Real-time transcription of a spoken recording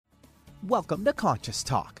Welcome to Conscious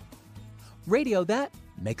Talk, radio that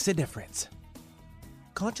makes a difference.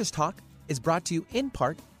 Conscious Talk is brought to you in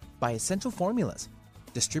part by Essential Formulas,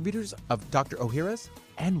 distributors of Dr. Ohhira's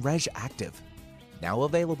and Reg Active, now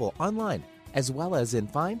available online as well as in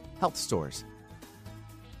fine health stores.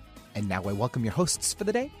 And now I welcome your hosts for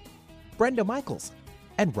the day, Brenda Michaels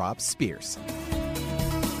and Rob Spears.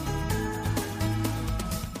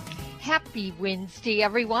 Happy Wednesday,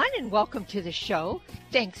 everyone, and welcome to the show.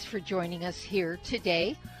 Thanks for joining us here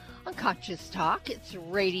today on Conscious Talk. It's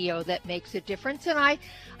radio that makes a difference, and I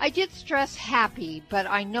did stress happy, but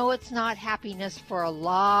I know it's not happiness for a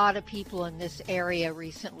lot of people in this area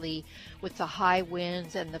recently with the high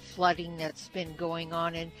winds and the flooding that's been going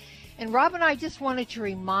on. And Rob and I just wanted to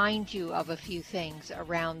remind you of a few things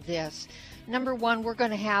around this. Number one, we're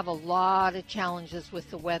going to have a lot of challenges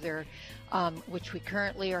with the weather, which we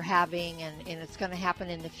currently are having, and it's going to happen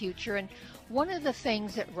in the future. And one of the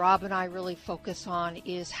things that Rob and I really focus on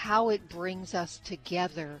is how it brings us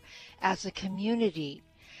together as a community,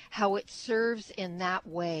 how it serves in that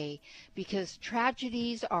way, because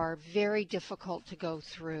tragedies are very difficult to go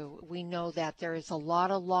through. We know that there is a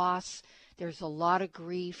lot of loss, there's a lot of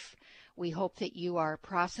grief. We hope that you are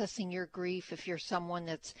processing your grief if you're someone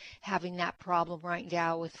that's having that problem right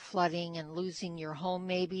now with flooding and losing your home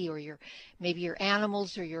maybe, or your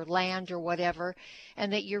animals or your land or whatever,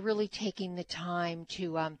 and that you're really taking the time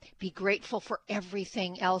to be grateful for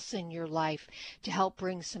everything else in your life to help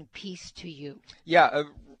bring some peace to you. Yeah,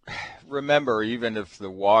 remember, even if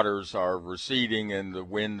the waters are receding and the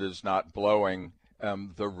wind is not blowing,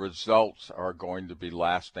 the results are going to be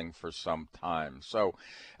lasting for some time. So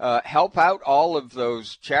help out all of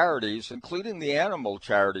those charities, including the animal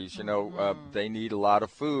charities. You know, they need a lot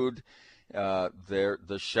of food.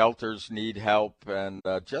 The shelters need help, and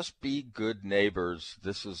just be good neighbors.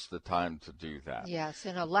 This is the time to do that. Yes,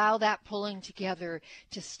 and allow that pulling together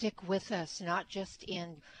to stick with us, not just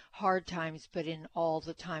in hard times, but in all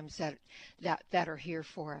the times that are here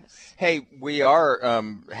for us. Hey, we are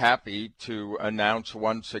happy to announce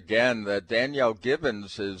once again that Danielle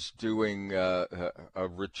Gibbons is doing a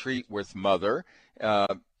retreat with Mother.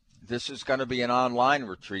 This is going to be an online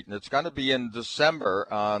retreat, and it's going to be in December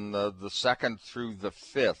on the 2nd through the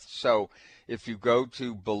 5th. So if you go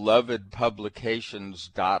to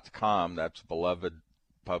belovedpublications.com, that's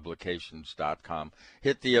belovedpublications.com,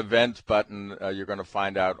 hit the event button, you're going to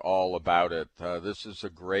find out all about it. This is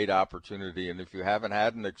a great opportunity, and if you haven't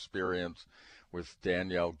had an experience with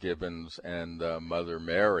Danielle Gibbons and Mother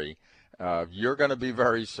Mary, you're going to be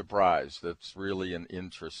very surprised. It's really an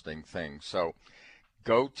interesting thing. So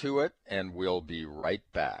go to it, and we'll be right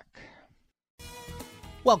back.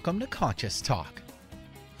 Welcome to Conscious Talk,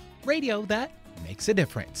 radio that makes a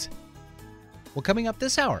difference. Well, coming up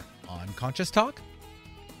this hour on Conscious Talk.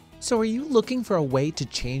 So are you looking for a way to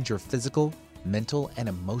change your physical, mental, and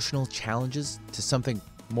emotional challenges to something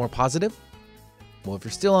more positive? Well, if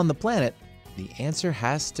you're still on the planet, the answer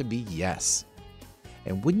has to be yes.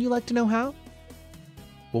 And wouldn't you like to know how?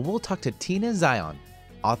 Well, we'll talk to Tina Zion,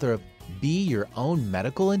 author of Be Your Own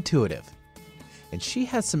Medical Intuitive. And she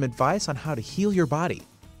has some advice on how to heal your body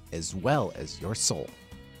as well as your soul.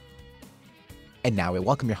 And now we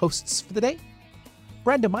welcome your hosts for the day,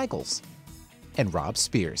 Brenda Michaels and Rob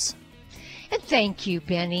Spears. And thank you,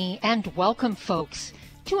 Benny, and welcome, folks,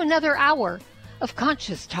 to another hour of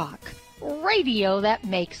Conscious Talk, radio that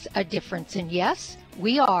makes a difference. And yes,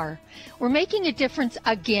 we are. We're making a difference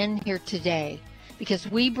again here today, because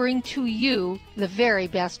we bring to you the very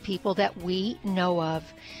best people that we know of.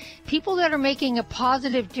 People that are making a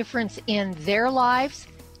positive difference in their lives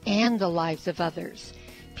and the lives of others.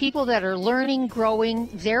 People that are learning, growing,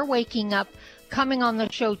 they're waking up, coming on the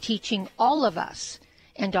show, teaching all of us.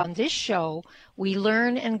 And on this show, we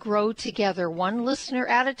learn and grow together, one listener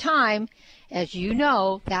at a time. As you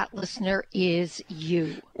know, that listener is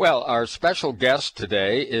you. Well, our special guest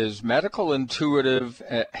today is medical intuitive,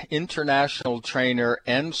 international trainer,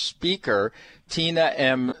 and speaker, Tina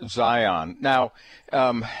M. Zion. Now,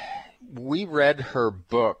 we read her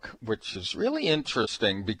book, which is really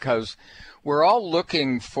interesting because we're all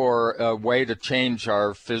looking for a way to change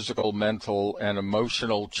our physical, mental, and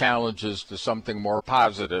emotional challenges to something more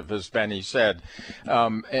positive, as Benny said.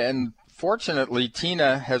 And fortunately,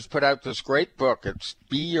 Tina has put out this great book. It's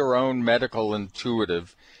Be Your Own Medical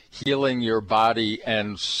Intuitive, Healing Your Body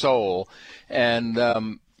and Soul. And,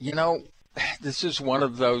 you know, this is one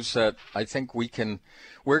of those that I think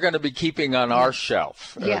we're going to be keeping on our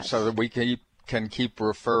shelf so that we can keep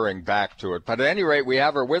referring back to it. But at any rate, we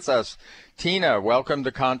have her with us. Tina, welcome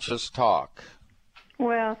to Conscious Talk.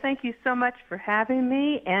 Well, thank you so much for having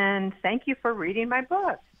me, and thank you for reading my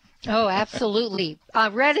book. Oh, absolutely. I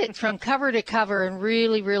read it from cover to cover and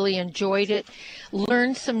really, really enjoyed it.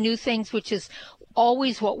 Learned some new things, which is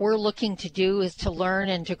always what we're looking to do, is to learn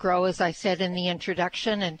and to grow, as I said in the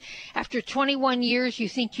introduction. And after 21 years, you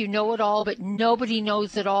think you know it all, but nobody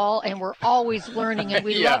knows it all, and we're always learning, and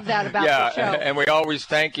we love that about the show. And we always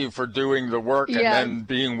thank you for doing the work and then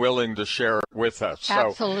being willing to share it with us.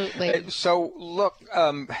 Absolutely. So look,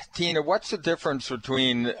 Tina, what's the difference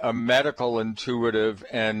between a medical intuitive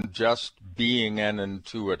and just being an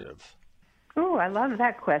intuitive? Oh, I love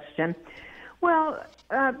that question. Well,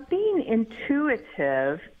 being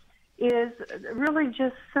intuitive is really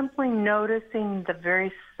just simply noticing the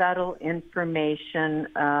very subtle information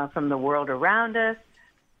from the world around us,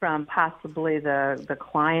 from possibly the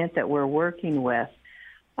client that we're working with.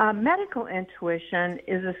 Medical intuition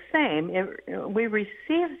is the same. We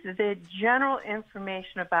receive the general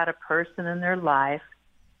information about a person and their life,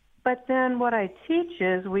 but then what I teach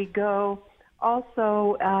is we go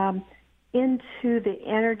also into the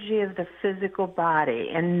energy of the physical body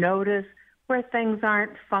and notice where things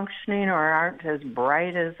aren't functioning or aren't as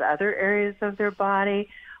bright as other areas of their body.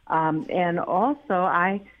 And also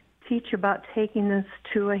I teach about taking this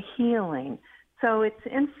to a healing. So it's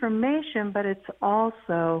information, but it's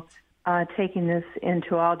also taking this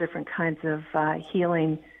into all different kinds of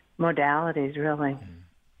healing modalities, really.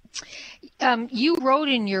 You wrote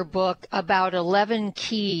in your book about 11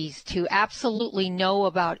 keys to absolutely know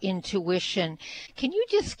about intuition. Can you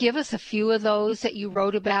just give us a few of those that you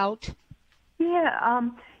wrote about? Yeah,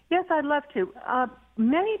 yes, I'd love to.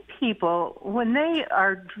 Many people, when they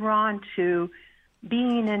are drawn to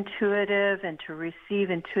being intuitive and to receive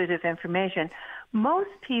intuitive information, most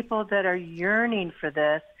people that are yearning for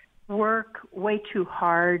this work way too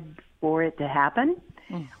hard for it to happen.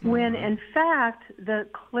 When, in fact, the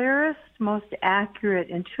clearest, most accurate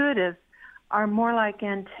intuitives are more like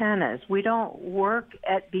antennas. We don't work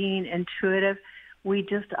at being intuitive. We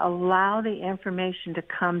just allow the information to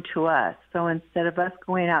come to us. So instead of us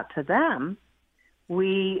going out to them,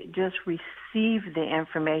 we just receive the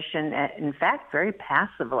information, in fact, very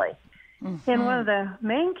passively. And one of the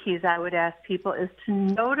main keys I would ask people is to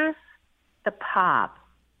notice the pop.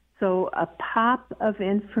 So a pop of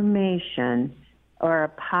information or a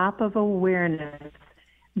pop of awareness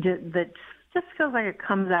that just feels like it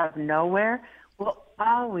comes out of nowhere will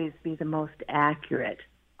always be the most accurate.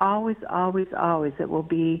 Always, always, always it will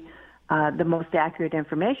be the most accurate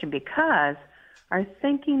information because our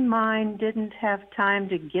thinking mind didn't have time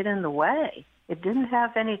to get in the way. It didn't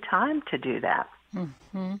have any time to do that.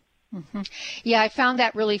 Yeah, I found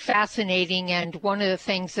that really fascinating. And one of the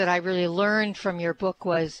things that I really learned from your book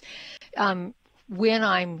was when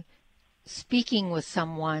I'm speaking with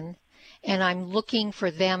someone and I'm looking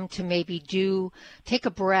for them to maybe take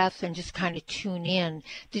a breath and just kind of tune in,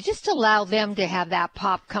 to just allow them to have that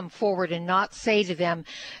pop come forward and not say to them,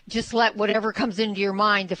 just let whatever comes into your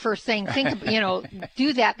mind, the first thing,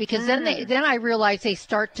 do that, because then I realize they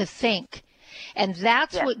start to think. And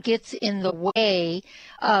that's what gets in the way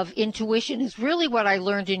of intuition, is really what I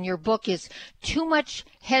learned in your book is too much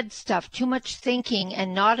head stuff, too much thinking,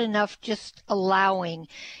 and not enough just allowing.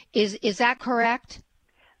 Is that correct?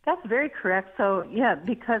 That's very correct. So, yeah,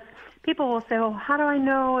 because people will say, well, how do I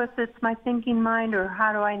know if it's my thinking mind or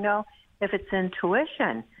how do I know if it's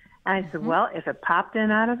intuition? And I said, well, if it popped in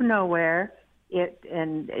out of nowhere, it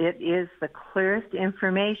is the clearest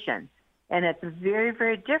information. And it's very,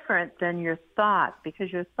 very different than your thoughts,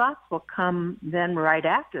 because your thoughts will come then right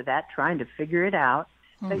after that, trying to figure it out.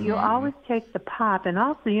 But you'll always take the pop. And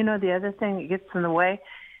also, the other thing that gets in the way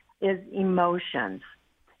is emotions.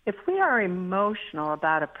 If we are emotional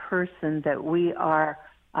about a person that we are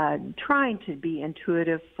trying to be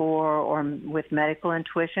intuitive for or with medical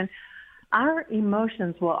intuition, our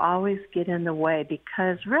emotions will always get in the way,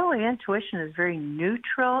 because really intuition is very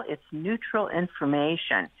neutral. It's neutral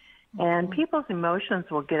information. And people's emotions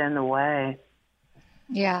will get in the way.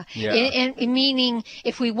 Yeah. And meaning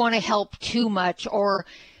if we want to help too much, or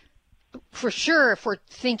for sure if we're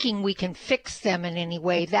thinking we can fix them in any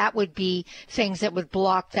way, that would be things that would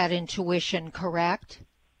block that intuition, correct?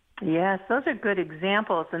 Yes, those are good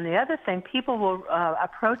examples. And the other thing, people will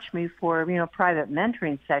approach me for, private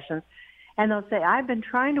mentoring sessions, and they'll say, I've been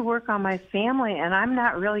trying to work on my family and I'm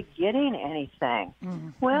not really getting anything.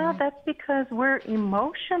 Well, that's because we're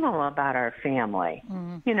emotional about our family,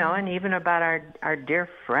 and even about our dear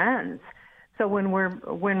friends. So when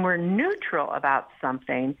we're neutral about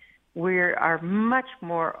something, we are much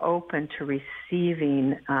more open to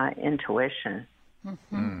receiving intuition.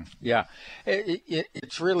 Yeah,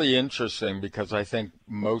 it's really interesting because I think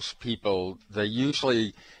most people, they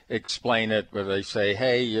usually explain it where they say,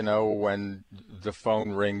 hey, you know, when the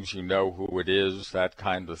phone rings, you know who it is, that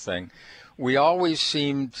kind of thing. We always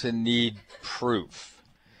seem to need proof.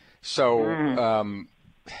 So,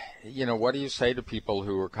 you know, what do you say to people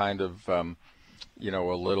who are kind of, you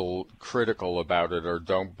know, a little critical about it or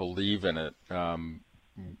don't believe in it?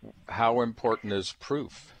 How important is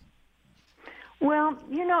proof? Well,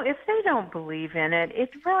 you know, if they don't believe in it, it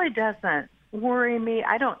really doesn't worry me.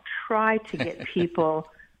 I don't try to get people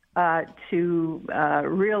to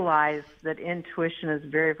realize that intuition is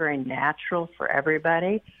very, very natural for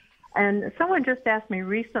everybody. And someone just asked me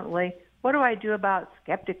recently, what do I do about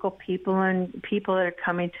skeptical people and people that are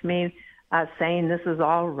coming to me saying this is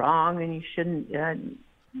all wrong and you shouldn't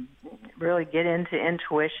really get into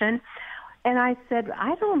intuition? And I said,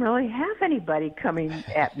 I don't really have anybody coming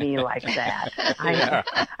at me like that.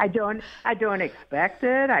 I don't expect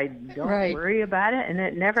it. I don't worry about it, and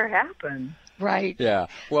it never happens. Right. Yeah.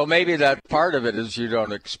 Well, maybe that part of it is you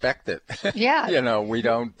don't expect it. Yeah. You know, we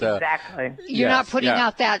don't. Exactly. You're not putting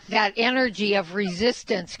out that energy of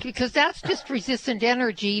resistance, because that's just resistant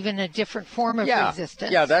energy, even a different form of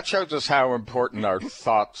resistance. Yeah, that shows us how important our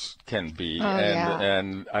thoughts can be.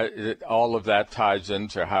 And all of that ties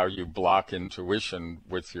into how you block intuition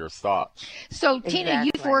with your thoughts. So, Tina,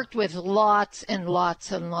 you've worked with lots and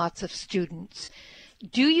lots and lots of students.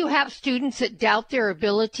 Do you have students that doubt their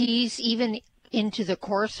abilities, even into the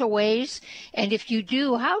Corsa ways? And if you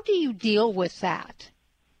do, how do you deal with that?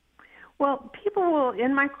 Well, people will,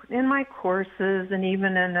 in my courses and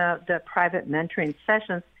even in the private mentoring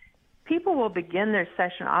sessions, people will begin their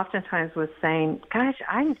session oftentimes with saying, gosh,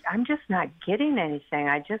 I'm just not getting anything.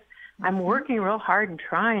 I'm working real hard and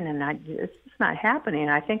trying, and it's just not happening.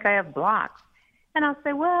 I think I have blocks. And I'll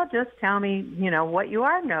say, well, just tell me, you know, what you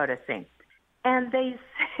are noticing. And they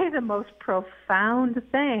say the most profound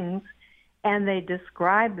things, and they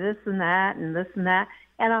describe this and that and this and that.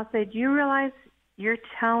 And I'll say, do you realize you're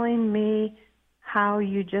telling me how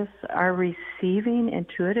you just are receiving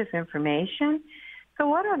intuitive information? So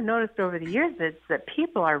what I've noticed over the years is that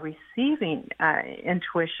people are receiving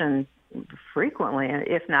intuition frequently,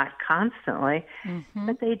 if not constantly,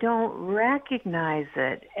 but they don't recognize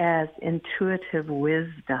it as intuitive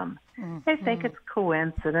wisdom. They think it's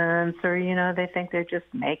coincidence, or, you know, they think they're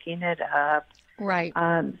just making it up. Right.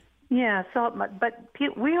 We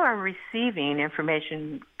are receiving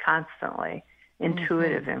information constantly,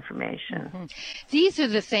 intuitive information. These are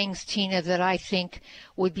the things, Tina, that I think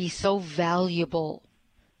would be so valuable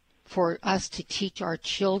for us to teach our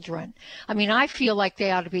children. I mean, I feel like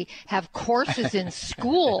they ought to have courses in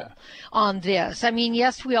school on this. I mean,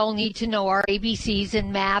 yes, we all need to know our ABCs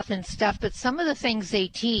and math and stuff, but some of the things they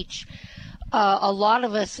teach, a lot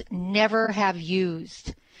of us never have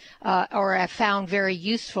used or have found very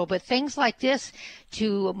useful. But things like this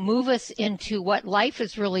to move us into what life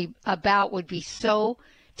is really about would be so,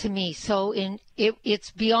 to me,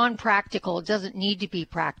 it's beyond practical. It doesn't need to be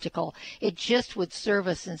practical. It just would serve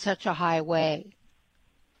us in such a high way.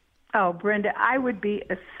 Oh, Brenda, I would be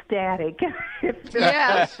ecstatic if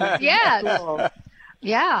yes. Yeah.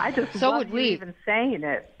 I just so love would you we. even saying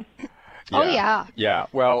it. Oh, yeah. Yeah.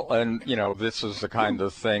 Well, and, you know, this is the kind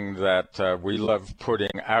of thing that we love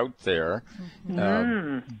putting out there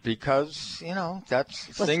because, you know,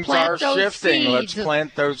 things are shifting. Let's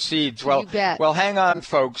plant those seeds. Well, hang on,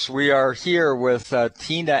 folks. We are here with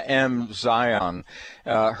Tina M. Zion.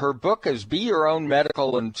 Her book is Be Your Own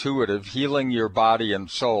Medical Intuitive, Healing Your Body and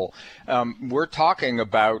Soul. We're talking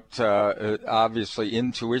about, obviously,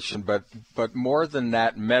 intuition, but more than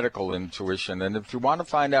that, medical intuition. And if you want to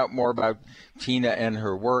find out more about Tina and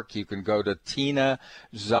her work, you can go to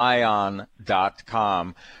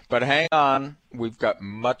tinazion.com. But hang on, we've got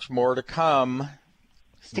much more to come.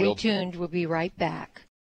 Stay tuned. We'll be right back.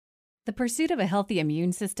 The pursuit of a healthy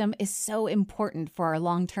immune system is so important for our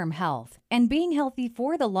long-term health. And being healthy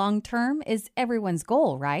for the long term is everyone's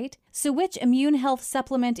goal, right? So which immune health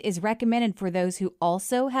supplement is recommended for those who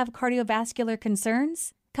also have cardiovascular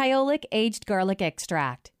concerns? Kyolic Aged Garlic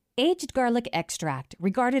Extract. Aged garlic extract,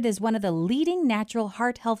 regarded as one of the leading natural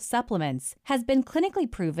heart health supplements, has been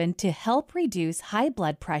clinically proven to help reduce high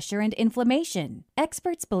blood pressure and inflammation.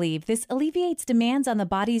 Experts believe this alleviates demands on the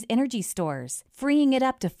body's energy stores, freeing it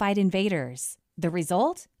up to fight invaders. The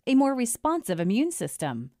result? A more responsive immune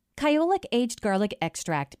system. Kyolic Aged Garlic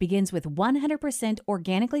Extract begins with 100%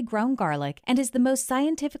 organically grown garlic and is the most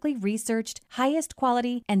scientifically researched, highest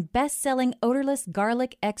quality, and best-selling odorless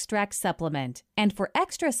garlic extract supplement. And for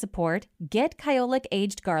extra support, get Kyolic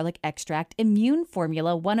Aged Garlic Extract Immune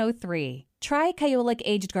Formula 103. Try Kyolic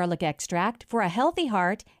Aged Garlic Extract for a healthy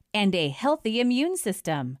heart and a healthy immune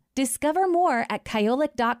system. Discover more at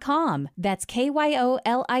kyolic.com. That's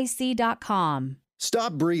KYOLIC.com.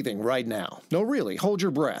 Stop breathing right now. No, really, hold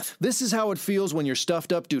your breath. This is how it feels when you're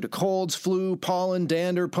stuffed up due to colds, flu, pollen,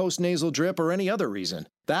 dander, postnasal drip, or any other reason.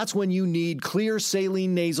 That's when you need Clear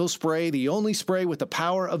Saline Nasal Spray, the only spray with the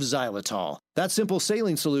power of xylitol. That simple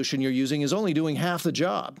saline solution you're using is only doing half the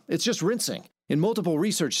job. It's just rinsing. In multiple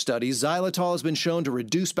research studies, xylitol has been shown to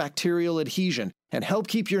reduce bacterial adhesion and help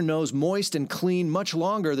keep your nose moist and clean much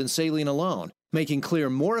longer than saline alone, making Clear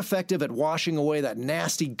more effective at washing away that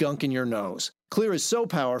nasty gunk in your nose. Clear is so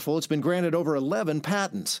powerful, it's been granted over 11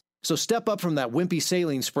 patents. So step up from that wimpy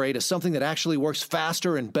saline spray to something that actually works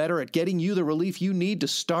faster and better at getting you the relief you need to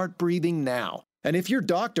start breathing now. And if your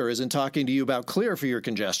doctor isn't talking to you about Clear for your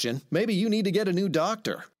congestion, maybe you need to get a new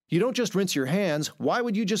doctor. You don't just rinse your hands. Why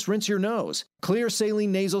would you just rinse your nose? Clear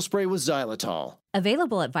Saline Nasal Spray with xylitol.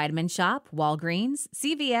 Available at Vitamin Shop, Walgreens,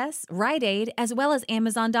 CVS, Rite Aid, as well as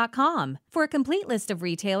Amazon.com. For a complete list of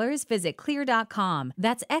retailers, visit Clear.com.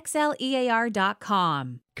 That's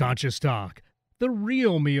XLEAR.com. Conscious Talk, the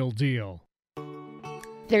real meal deal.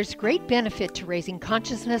 There's great benefit to raising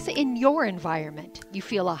consciousness in your environment. You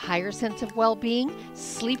feel a higher sense of well-being,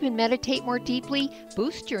 sleep and meditate more deeply,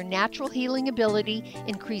 boost your natural healing ability,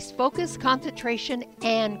 increase focus, concentration,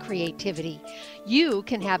 and creativity. You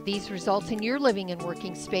can have these results in your living and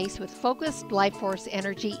working space with Focused Life Force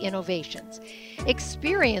Energy Innovations.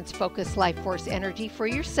 Experience Focused Life Force Energy for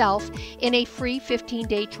yourself in a free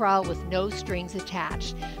 15-day trial with no strings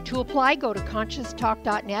attached. To apply, go to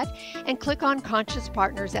ConsciousTalk.net and click on Conscious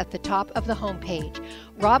Partners at the top of the homepage.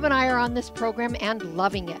 Rob and I are on this program and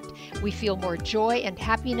loving it. We feel more joy and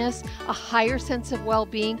happiness, a higher sense of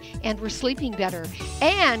well-being, and we're sleeping better.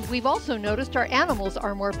 And we've also noticed our animals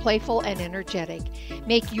are more playful and energetic.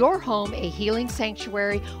 Make your home a healing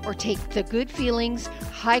sanctuary or take the good feelings,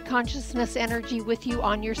 high consciousness energy with you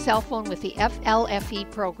on your cell phone with the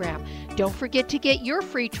FLFE program. Don't forget to get your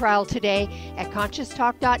free trial today at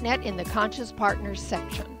ConsciousTalk.net in the Conscious Partners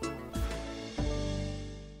section.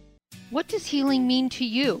 What does healing mean to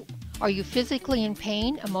you? Are you physically in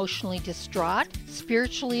pain, emotionally distraught,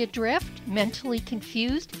 spiritually adrift, mentally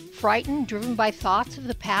confused, frightened, driven by thoughts of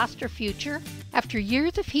the past or future? After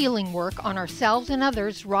years of healing work on ourselves and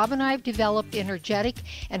others, Rob and I have developed energetic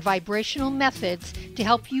and vibrational methods to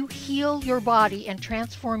help you heal your body and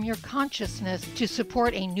transform your consciousness to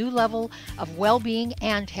support a new level of well-being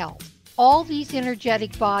and health. All these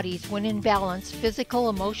energetic bodies, when in balance, physical,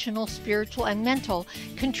 emotional, spiritual, and mental,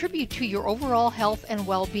 contribute to your overall health and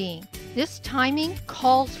well-being. This timing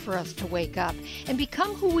calls for us to wake up and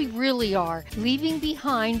become who we really are, leaving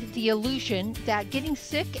behind the illusion that getting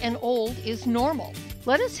sick and old is normal.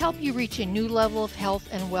 Let us help you reach a new level of health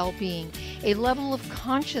and well-being, a level of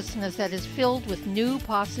consciousness that is filled with new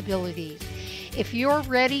possibilities. If you're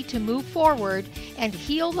ready to move forward and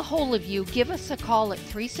heal the whole of you, give us a call at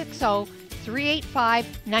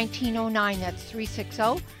 360-385-1909. That's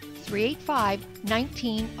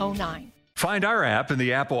 360-385-1909. Find our app in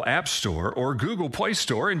the Apple App Store or Google Play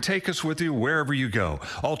Store and take us with you wherever you go.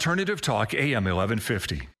 Alternative Talk AM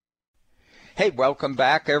 1150. Hey, welcome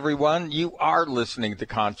back, everyone. You are listening to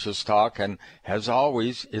Conscious Talk, and as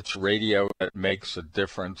always, it's radio that makes a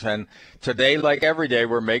difference. And today, like every day,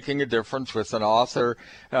 we're making a difference with an author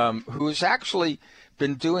who has actually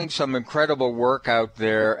been doing some incredible work out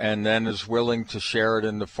there and then is willing to share it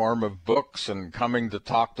in the form of books and coming to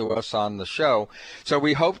talk to us on the show. So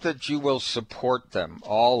we hope that you will support them,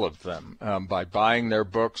 all of them, by buying their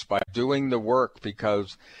books, by doing the work,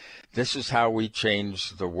 because this is how we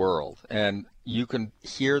change the world. And you can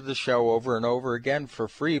hear the show over and over again for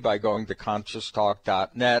free by going to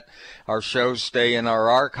ConsciousTalk.net. Our shows stay in our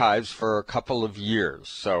archives for a couple of years,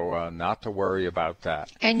 so not to worry about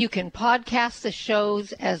that. And you can podcast the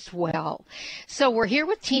shows as well. So we're here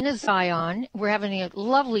with Tina Zion. We're having a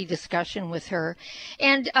lovely discussion with her.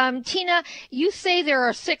 And Tina, you say there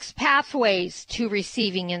are 6 pathways to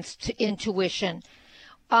receiving intuition.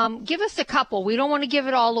 Give us a couple. We don't want to give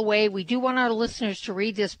it all away. We do want our listeners to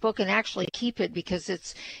read this book and actually keep it, because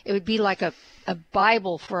it would be like a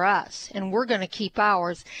Bible for us, and we're going to keep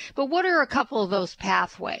ours. But what are a couple of those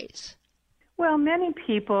pathways? Well, many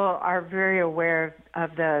people are very aware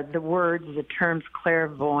of the words, the terms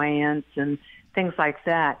clairvoyance and things like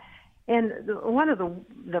that. And one of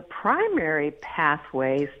the primary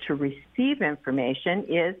pathways to receive information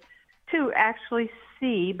is to actually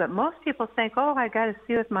see, but most people think, oh, I got to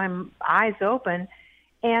see with my eyes open.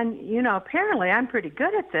 And, apparently I'm pretty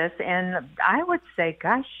good at this. And I would say,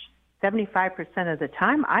 gosh, 75% of the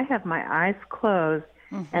time I have my eyes closed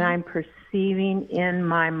and I'm perceiving in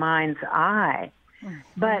my mind's eye.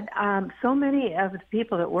 But so many of the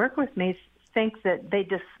people that work with me think that they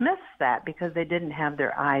dismiss that because they didn't have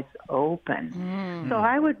their eyes open. So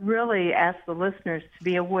I would really ask the listeners to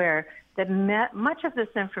be aware that much of this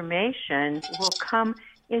information will come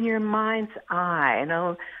in your mind's eye, and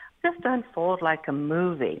it'll just unfold like a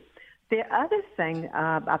movie. The other thing,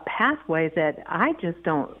 a pathway that I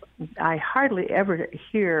hardly ever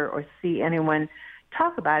hear or see anyone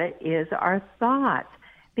talk about it, is our thoughts,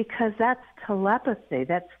 because that's telepathy,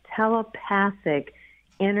 that's telepathic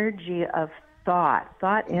energy of thought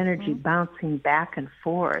energy bouncing back and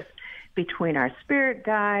forth between our spirit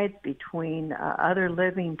guides, between other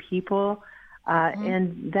living people,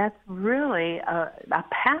 and that's really a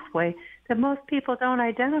pathway that most people don't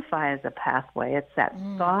identify as a pathway. It's that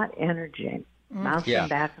thought energy bouncing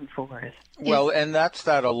back and forth. Well, and that's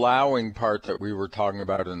that allowing part that we were talking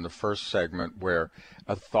about in the first segment, where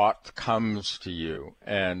a thought comes to you,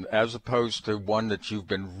 and as opposed to one that you've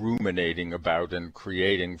been ruminating about and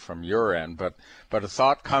creating from your end, but a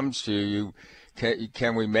thought comes to you.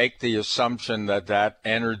 Can we make the assumption that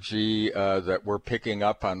energy, that we're picking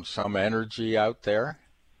up on some energy out there?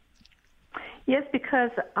 Yes,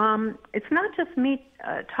 because it's not just me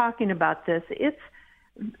talking about this. It's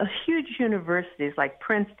huge universities like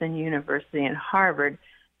Princeton University and Harvard,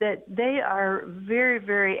 that they are very,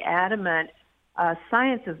 very adamant.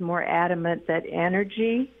 Science is more adamant that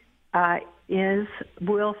energy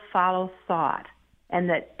will follow thought, and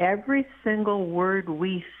that every single word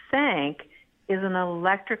we think is an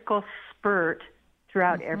electrical spurt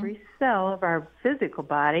throughout every cell of our physical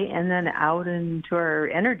body, and then out into our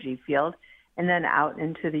energy field, and then out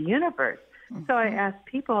into the universe. So I ask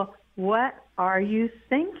people, what are you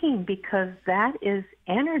thinking? Because that is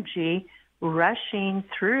energy rushing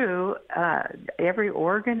through every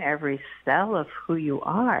organ, every cell of who you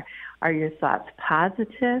are. Are your thoughts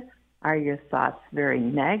positive? Are your thoughts very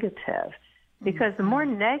negative? Because the more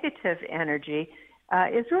negative energy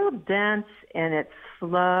is real dense, and it's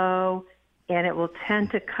slow, and it will tend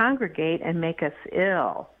to congregate and make us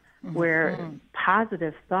ill, where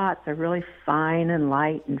positive thoughts are really fine and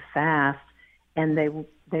light and fast, and they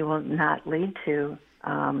will not lead to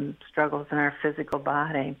struggles in our physical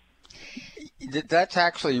body. That's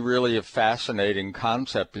actually really a fascinating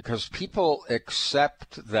concept, because people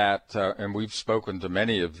accept that, and we've spoken to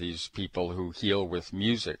many of these people who heal with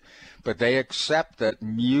music, but they accept that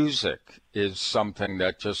music is something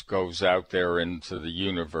that just goes out there into the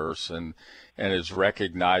universe and is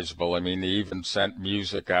recognizable. I mean, they even sent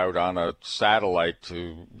music out on a satellite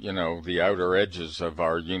to, the outer edges of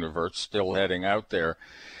our universe, still heading out there.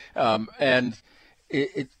 And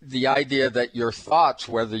the idea that your thoughts,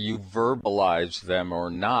 whether you verbalize them or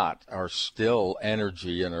not, are still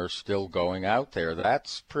energy and are still going out there.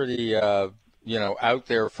 That's pretty, out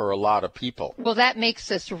there for a lot of people. Well, that makes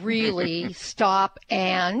us really stop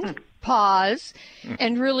and pause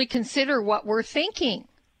and really consider what we're thinking.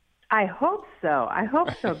 I hope so,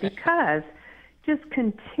 because just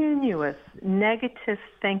continuous negative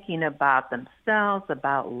thinking about themselves,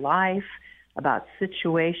 about life, about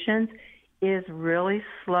situations is really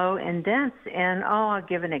slow and dense. And I'll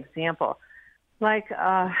give an example. Like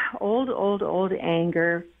old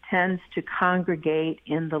anger tends to congregate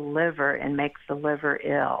in the liver and makes the liver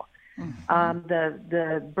ill.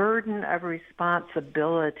 The burden of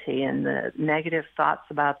responsibility and the negative thoughts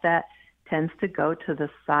about that tends to go to the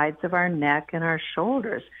sides of our neck and our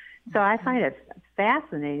shoulders. So I find it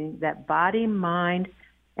fascinating that body, mind,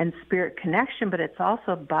 and spirit connection, but it's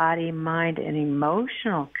also body, mind, and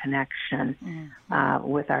emotional connection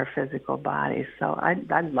with our physical body. So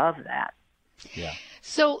I love that. Yeah.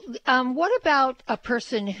 So what about a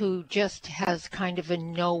person who just has kind of a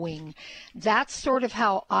knowing? That's sort of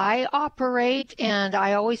how I operate, and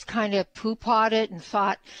I always kind of poop-pawed it and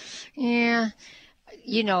thought, how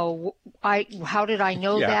did I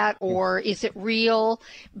know that, or is it real?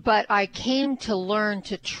 But I came to learn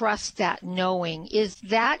to trust that knowing. Is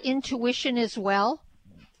that intuition as well?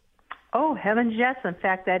 Oh, heavens, yes. In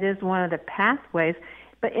fact, that is one of the pathways.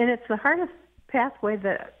 And it's the hardest pathway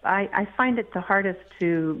that I find it the hardest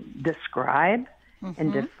to describe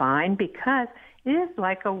and define, because it is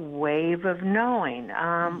like a wave of knowing.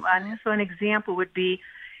 So an example would be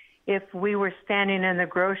if we were standing in the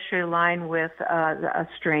grocery line with a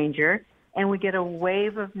stranger, and we get a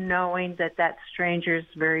wave of knowing that that stranger is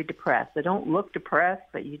very depressed. They don't look depressed,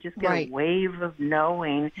 but you just get a wave of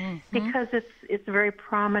knowing because it's very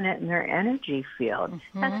prominent in their energy field.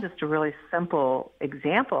 That's just a really simple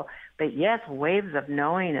example. But yes, waves of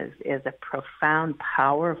knowing is a profound,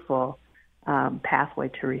 powerful pathway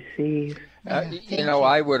to receive.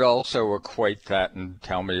 I would also equate that, and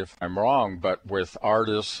tell me if I'm wrong, but with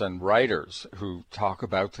artists and writers who talk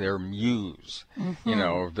about their muse.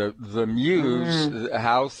 The muse,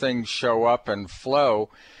 how things show up and flow,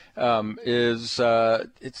 is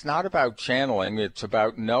it's not about channeling, it's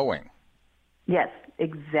about knowing. Yes,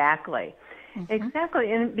 exactly.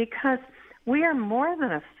 Exactly. And because we are more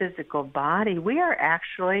than a physical body, we are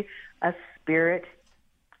actually a spirit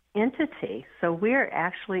entity. So we are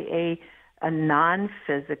actually a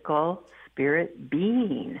non-physical spirit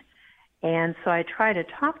being. And so I try to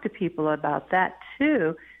talk to people about that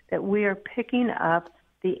too, that we are picking up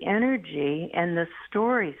the energy and the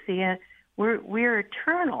story. See, we're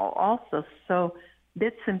eternal also. So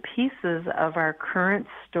bits and pieces of our current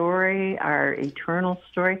story, our eternal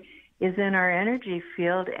story, is in our energy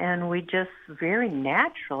field, and we just very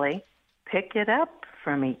naturally pick it up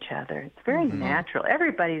from each other. It's very natural.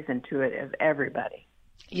 Everybody's intuitive, everybody.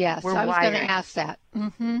 Yes, I was going to ask that.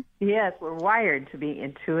 Yes, we're wired to be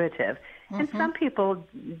intuitive. And some people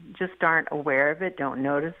just aren't aware of it, don't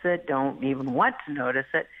notice it, don't even want to notice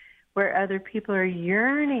it, where other people are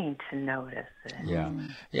yearning to notice it.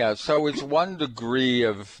 Yeah. So it's one degree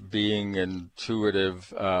of being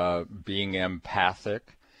intuitive, being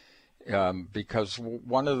empathic. Because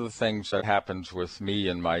one of the things that happens with me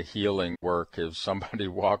in my healing work is somebody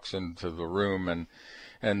walks into the room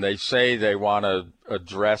and they say they want to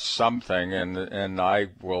address something, and I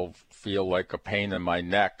will feel like a pain in my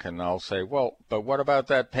neck, and I'll say, well, but what about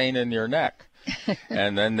that pain in your neck?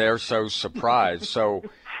 And then they're so surprised. So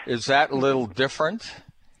is that a little different?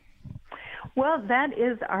 Well, that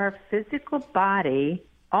is our physical body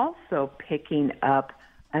also picking up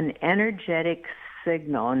an energetic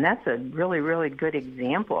signal, and that's a really, really good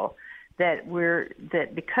example that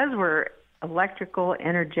because we're electrical,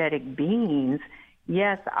 energetic beings,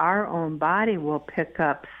 yes, our own body will pick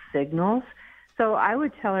up signals. So I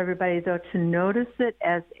would tell everybody, though, to notice it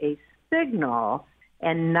as a signal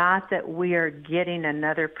and not that we are getting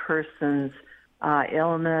another person's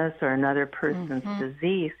illness or another person's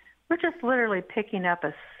disease. We're just literally picking up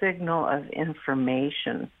a signal of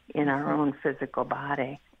information in our own physical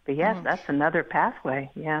body. But yes, that's another pathway,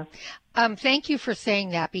 yeah. Thank you for saying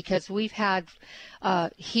that, because we've had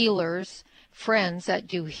healers, friends that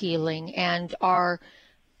do healing, and are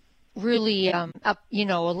really, a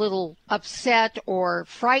little upset or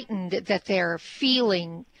frightened that they're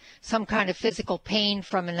feeling some kind of physical pain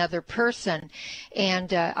from another person.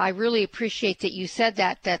 And I really appreciate that you said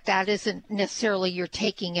that isn't necessarily you're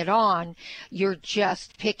taking it on, you're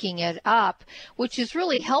just picking it up, which is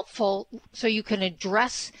really helpful so you can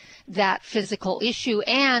address that physical issue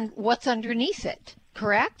and what's underneath it,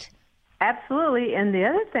 correct? Absolutely. And the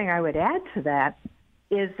other thing I would add to that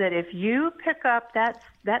is that if you pick up that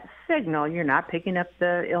signal, you're not picking up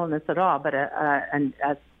the illness at all, but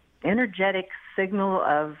a energetic signal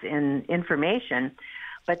of information.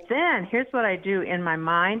 But then here's what I do in my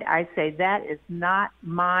mind. I say, that is not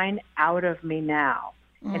mine, out of me now.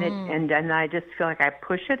 And I just feel like I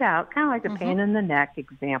push it out, kind of like the pain in the neck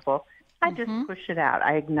example. I just push it out.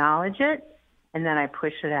 I acknowledge it, and then I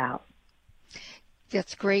push it out.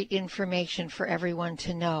 That's great information for everyone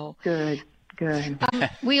to know. Good.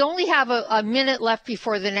 We only have a minute left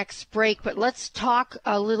before the next break, but let's talk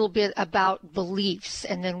a little bit about beliefs,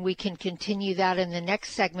 and then we can continue that in the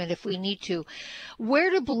next segment if we need to.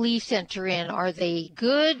 Where do beliefs enter in? Are they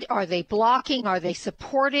good? Are they blocking? Are they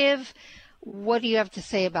supportive? What do you have to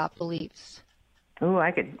say about beliefs? Oh,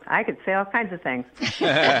 I could say all kinds of things.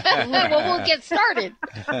 Well, we'll get started.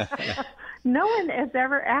 No one has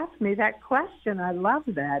ever asked me that question. I love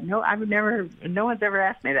that. No one's ever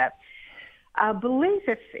asked me that. Belief,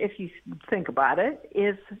 if you think about it,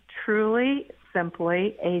 is truly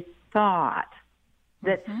simply a thought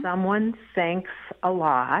that someone thinks a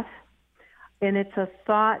lot, and it's a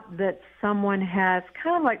thought that someone has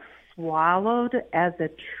kind of like swallowed as a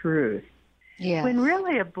truth. Yes. When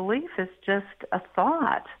really a belief is just a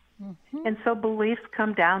thought. And so beliefs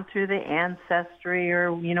come down through the ancestry,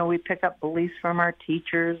 or, we pick up beliefs from our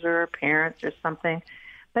teachers or our parents or something.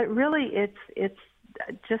 But really it's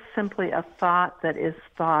just simply a thought that is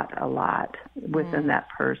thought a lot within that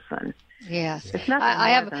person. Yes. It's nothing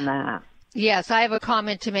more than that. Yes, I have a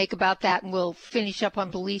comment to make about that, and we'll finish up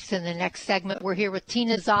on beliefs in the next segment. We're here with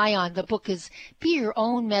Tina Zion. The book is Be Your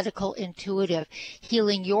Own Medical Intuitive,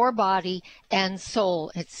 Healing Your Body and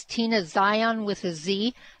Soul. It's TinaZion with a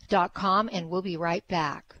Z.com, and we'll be right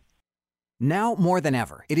back. Now more than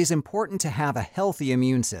ever, it is important to have a healthy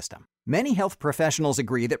immune system. Many health professionals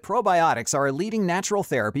agree that probiotics are a leading natural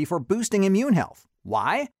therapy for boosting immune health.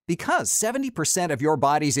 Why? Because 70% of your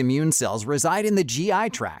body's immune cells reside in the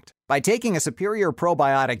GI tract. By taking a superior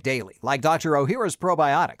probiotic daily, like Dr. Ohhira's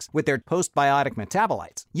probiotics, with their postbiotic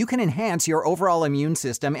metabolites, you can enhance your overall immune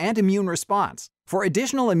system and immune response. For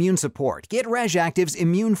additional immune support, get RegActive's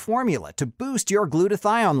Immune Formula to boost your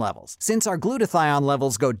glutathione levels, since our glutathione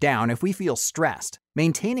levels go down if we feel stressed.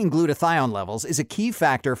 Maintaining glutathione levels is a key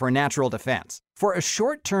factor for natural defense. For a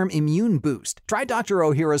short-term immune boost, try Dr.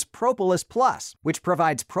 Ohhira's Propolis Plus, which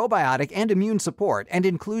provides probiotic and immune support and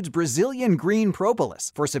includes Brazilian green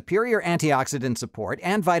propolis for superior antioxidant support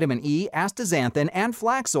and vitamin E, astaxanthin, and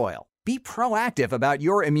flax oil. Be proactive about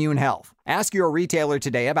your immune health. Ask your retailer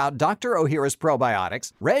today about Dr. Ohhira's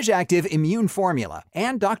probiotics, RegActive Immune Formula,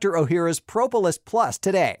 and Dr. Ohhira's Propolis Plus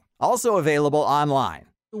today. Also available online.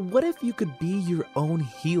 What if you could be your own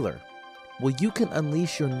healer? Well, you can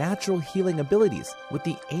unleash your natural healing abilities with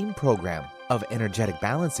the AIM program of energetic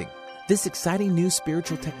balancing. This exciting new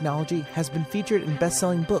spiritual technology has been featured in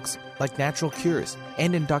best-selling books like Natural Cures,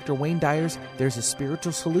 and in Dr. Wayne Dyer's There's a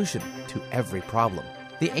Spiritual Solution to Every Problem.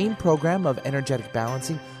 The AIM program of energetic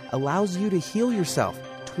balancing allows you to heal yourself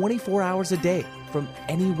 24 hours a day from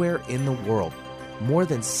anywhere in the world. More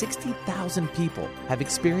than 60,000 people have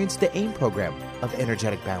experienced the AIM program of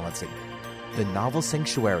energetic balancing. The novel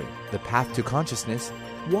Sanctuary, The Path to Consciousness,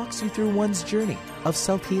 walks you through one's journey of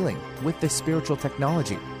self-healing with this spiritual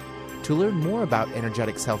technology. To learn more about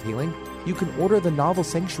energetic self-healing, you can order the novel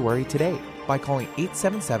Sanctuary today by calling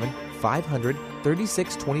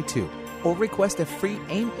 877-500-3622 or request a free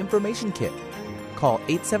AIM information kit. Call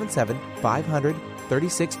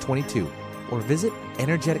 877-500-3622 or visit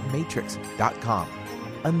energeticmatrix.com.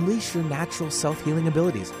 Unleash your natural self-healing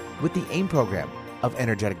abilities with the AIM program of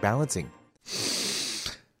energetic balancing.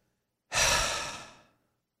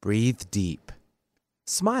 Breathe deep,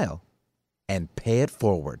 smile, and pay it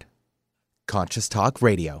forward. Conscious Talk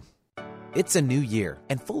Radio. It's a new year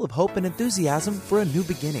and full of hope and enthusiasm for a new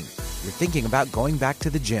beginning. You're thinking about going back to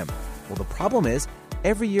the gym. Well, the problem is,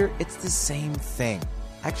 every year it's the same thing.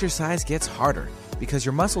 Exercise gets harder because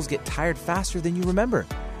your muscles get tired faster than you remember.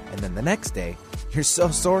 And then the next day, you're so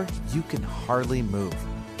sore you can hardly move.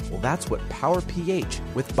 Well, that's what Power pH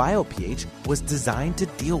with BioPH was designed to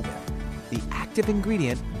deal with. The active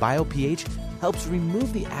ingredient, BioPH, helps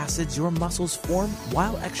remove the acids your muscles form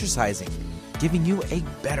while exercising, giving you a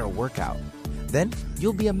better workout. Then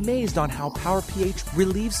you'll be amazed on how Power pH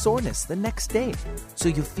relieves soreness the next day, so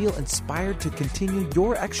you feel inspired to continue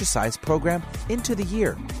your exercise program into the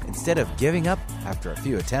year instead of giving up after a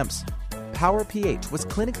few attempts. Power pH was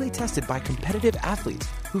clinically tested by competitive athletes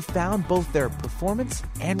who found both their performance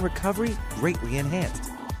and recovery greatly enhanced.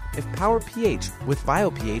 If Power pH with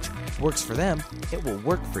BioPH works for them, it will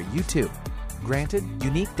work for you too. Granted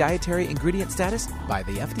unique dietary ingredient status by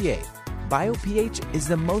the FDA. BioPH is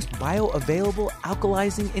the most bioavailable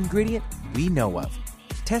alkalizing ingredient we know of.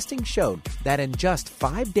 Testing showed that in just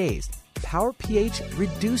 5 days, Power pH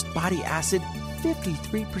reduced body acid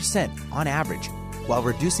 53% on average, while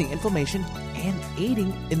reducing inflammation and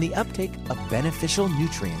aiding in the uptake of beneficial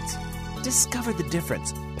nutrients. Discover the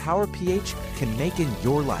difference Power pH can make in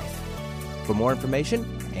your life. For more information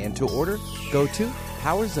and to order, go to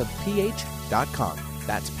powersofph.com.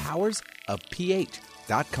 That's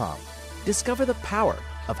powersofph.com. Discover the power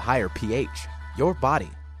of higher pH. Your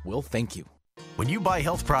body will thank you. When you buy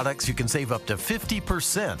health products, you can save up to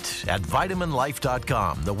 50% at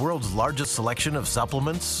VitaminLife.com, the world's largest selection of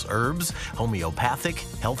supplements, herbs, homeopathic,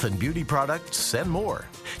 health and beauty products, and more.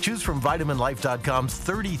 Choose from VitaminLife.com's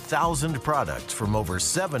 30,000 products from over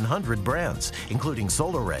 700 brands, including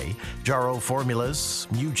Solaray, Jarrow Formulas,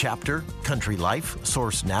 New Chapter, Country Life,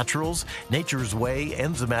 Source Naturals, Nature's Way,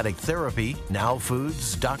 Enzymatic Therapy, Now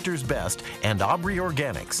Foods, Doctor's Best, and Aubrey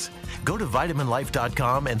Organics. Go to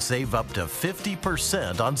VitaminLife.com and save up to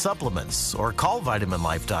 50% on supplements, or call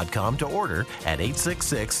VitaminLife.com to order at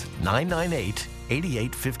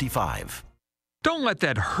 866-998-8855. Don't let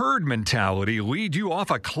that herd mentality lead you off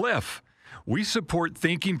a cliff. We support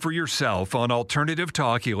thinking for yourself on Alternative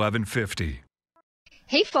Talk 1150.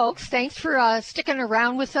 Hey, folks, thanks for sticking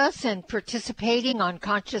around with us and participating on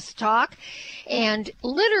Conscious Talk and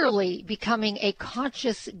literally becoming a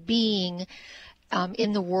conscious being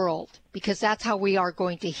in the world, because that's how we are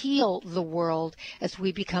going to heal the world as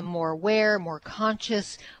we become more aware, more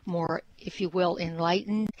conscious, more, if you will,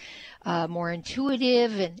 enlightened, more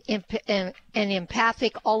intuitive and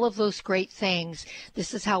empathic, all of those great things.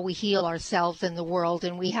 This is how we heal ourselves and the world.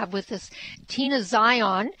 And we have with us Tina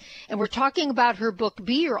Zion, and we're talking about her book,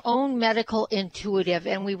 Be Your Own Medical Intuitive.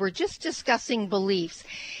 And we were just discussing beliefs.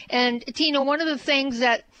 And Tina, one of the things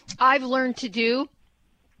that I've learned to do,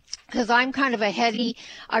 because I'm kind of a heady,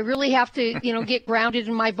 I really have to, get grounded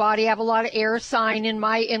in my body. I have a lot of air sign in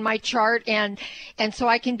my chart, and so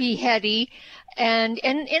I can be heady and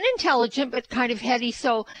intelligent, but kind of heady.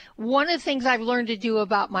 So one of the things I've learned to do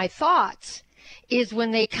about my thoughts is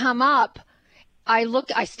when they come up,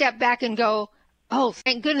 I step back and go, oh,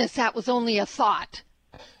 thank goodness that was only a thought.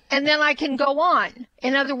 And then I can go on.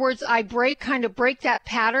 In other words, I break that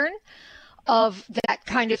pattern of that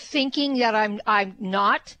kind of thinking that I'm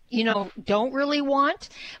not, don't really want,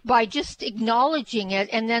 by just acknowledging it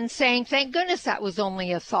and then saying, thank goodness that was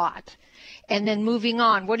only a thought, and then moving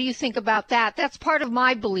on. What do you think about that? That's part of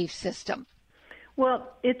my belief system.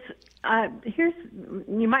 Well, it's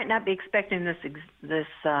you might not be expecting this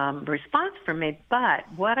response from me, but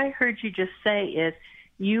what I heard you just say is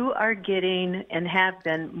you are getting and have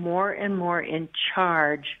been more and more in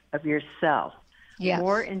charge of yourself. Yes.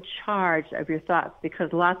 More in charge of your thoughts,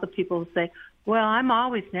 because lots of people say, well, I'm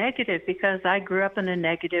always negative because I grew up in a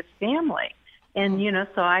negative family. And,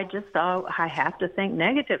 so I have to think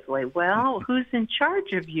negatively. Well, who's in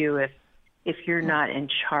charge of you if you're not in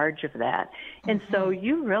charge of that? And so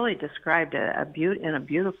you really described in a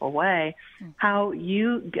beautiful way how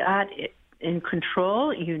you got in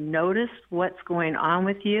control, you noticed what's going on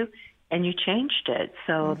with you, and you changed it.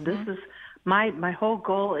 So this is my whole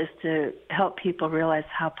goal is to help people realize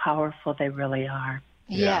how powerful they really are.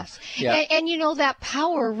 Yes. Yeah. And that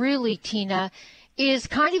power really, Tina, is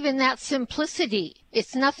kind of in that simplicity.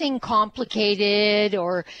 It's nothing complicated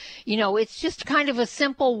or, it's just kind of a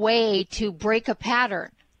simple way to break a pattern.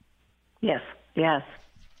 Yes.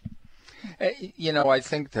 I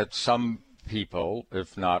think that some people,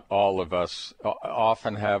 if not all of us,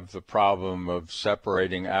 often have the problem of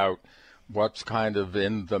separating out what's kind of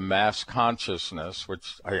in the mass consciousness,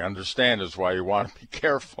 which I understand is why you want to be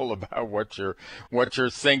careful about what you're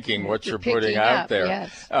thinking, what you're putting out there.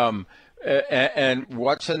 Yes. And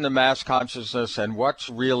what's in the mass consciousness and what's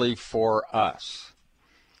really for us.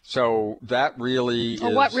 So that really is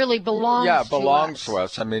what really belongs to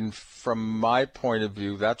us. I mean, from my point of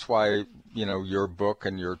view, that's why, your book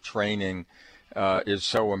and your training is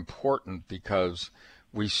so important, because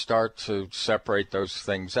we start to separate those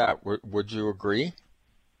things out. Would you agree?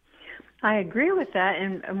 I agree with that.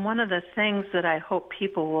 And one of the things that I hope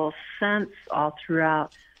people will sense all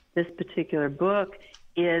throughout this particular book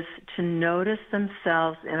is to notice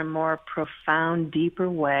themselves in a more profound, deeper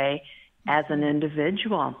way as an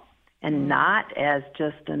individual, and not as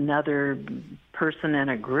just another person in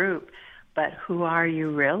a group, but who are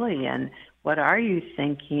you really, and what are you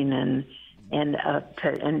thinking, and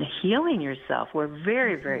healing yourself. We're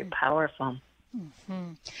very, very powerful.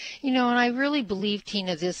 And I really believe,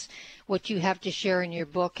 Tina, what you have to share in your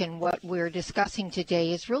book and what we're discussing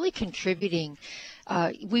today is really contributing.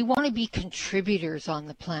 We want to be contributors on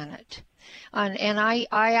the planet. And I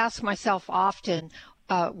ask myself often,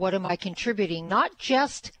 what am I contributing? Not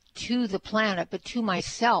just to the planet, but to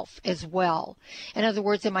myself as well. In other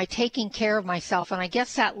words, am I taking care of myself? And I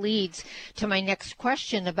guess that leads to my next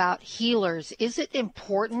question about healers. Is it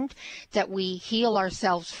important that we heal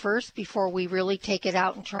ourselves first before we really take it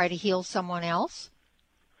out and try to heal someone else?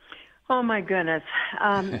 Oh, my goodness.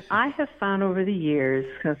 I have found over the years,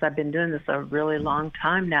 because I've been doing this a really long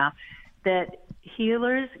time now, that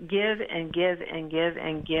healers give and give and give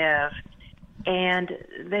and give, and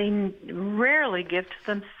they rarely give to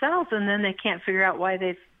themselves, and then they can't figure out why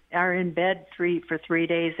they are in bed for 3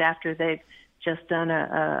 days after they've just done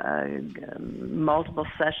multiple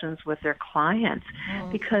sessions with their clients,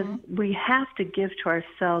 because we have to give to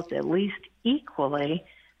ourselves at least equally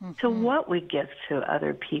to what we give to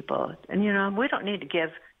other people. And, we don't need to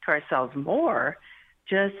give to ourselves more.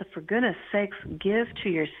 Just, for goodness sakes, give to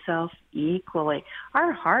yourself equally.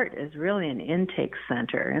 Our heart is really an intake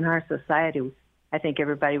center. In our society, I think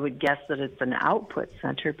everybody would guess that it's an output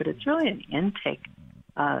center, but it's really an intake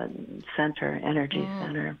center, energy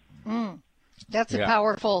center. That's a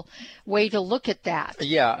powerful way to look at that.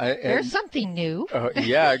 Yeah. There's something new.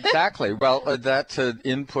 Yeah, exactly. Well, that's an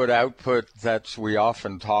input-output that we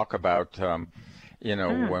often talk about.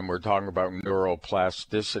 when we're talking about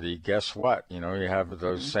neuroplasticity, guess what? You have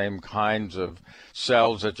those same kinds of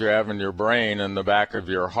cells that you have in your brain in the back of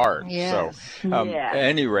your heart. Yes. So, at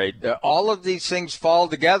any rate, all of these things fall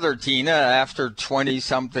together, Tina, after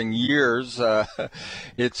 20-something years.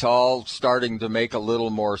 It's all starting to make a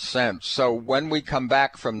little more sense. So when we come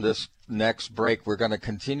back from this next break, we're going to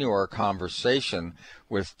continue our conversation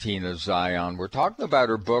with Tina Zion. We're talking about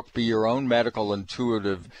her book, Be Your Own Medical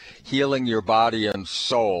Intuitive, Healing Your Body and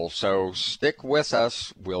Soul. So stick with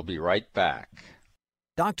us. We'll be right back.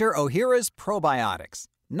 Dr. Ohhira's Probiotics,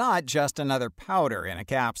 not just another powder in a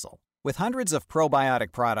capsule. With hundreds of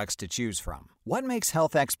probiotic products to choose from, what makes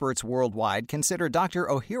health experts worldwide consider Dr.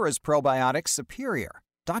 Ohhira's Probiotics superior?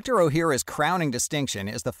 Dr. Ohhira's crowning distinction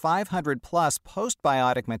is the 500-plus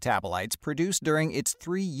postbiotic metabolites produced during its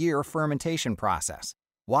 3-year fermentation process.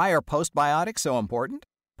 Why are postbiotics so important?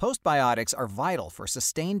 Postbiotics are vital for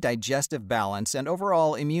sustained digestive balance and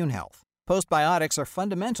overall immune health. Postbiotics are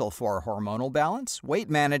fundamental for hormonal balance, weight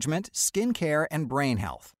management, skin care, and brain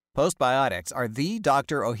health. Postbiotics are the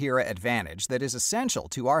Dr. Ohhira advantage that is essential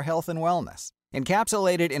to our health and wellness.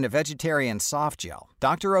 Encapsulated in a vegetarian soft gel,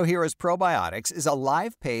 Dr. Ohhira's Probiotics is a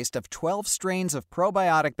live paste of 12 strains of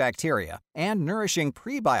probiotic bacteria and nourishing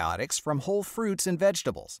prebiotics from whole fruits and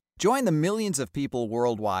vegetables. Join the millions of people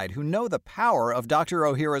worldwide who know the power of Dr.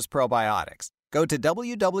 Ohhira's Probiotics. Go to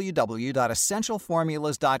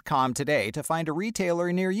www.essentialformulas.com today to find a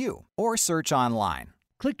retailer near you or search online.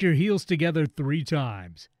 Click your heels together 3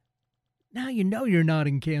 times. Now you know you're not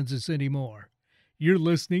in Kansas anymore. You're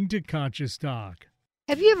listening to Conscious Talk.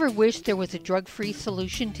 Have you ever wished there was a drug-free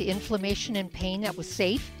solution to inflammation and pain that was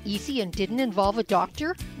safe, easy, and didn't involve a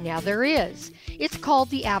doctor? Now there is. It's called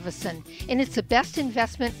the Avacen, and it's the best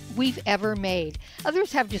investment we've ever made.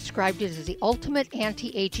 Others have described it as the ultimate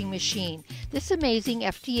anti-aging machine. This amazing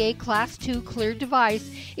FDA Class II cleared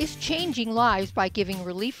device is changing lives by giving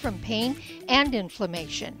relief from pain and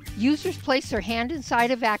inflammation. Users place their hand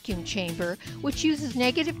inside a vacuum chamber, which uses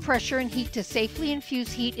negative pressure and heat to safely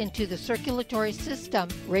infuse heat into the circulatory system,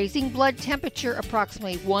 raising blood temperature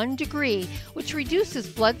approximately 1 degree, which reduces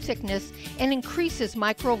blood thickness and increases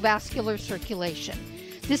microvascular circulation.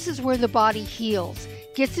 This is where the body heals,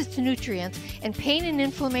 gets its nutrients, and pain and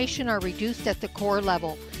inflammation are reduced at the core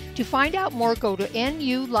level. To find out more, go to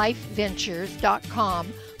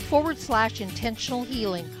nulifeventures.com/intentional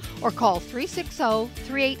healing or call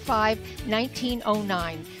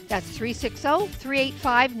 360-385-1909. That's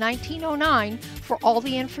 360-385-1909 for all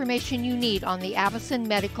the information you need on the Avacen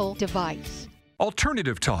medical device.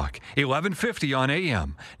 Alternative Talk, 1150 on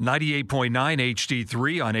AM, 98.9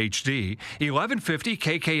 HD3 on HD,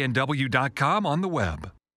 1150kknw.com on the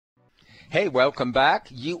web. Hey, welcome back.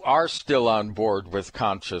 You are still on board with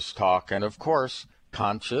Conscious Talk. And of course,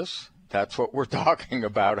 conscious, that's what we're talking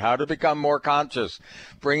about, how to become more conscious,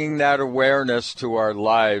 bringing that awareness to our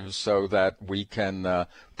lives so that we can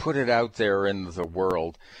put it out there in the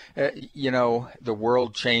world. The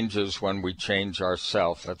world changes when we change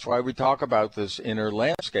ourselves. That's why we talk about this inner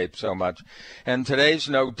landscape so much. And today's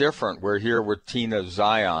no different. We're here with Tina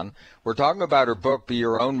Zion. We're talking about her book, Be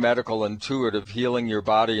Your Own Medical Intuitive, Healing Your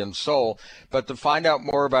Body and Soul. But to find out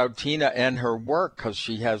more about Tina and her work, because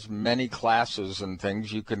she has many classes and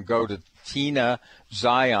things, you can go to Tina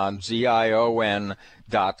Zion, ZION.com.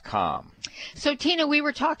 So, Tina, we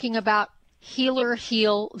were talking about healer,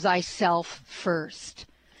 heal thyself first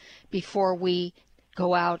before we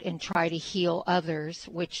go out and try to heal others,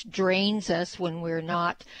 which drains us when we're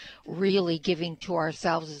not really giving to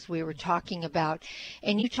ourselves, as we were talking about.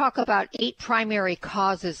 And you talk about 8 primary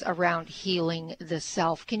causes around healing the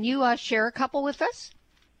self. Can you share a couple with us?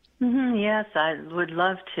 Yes, I would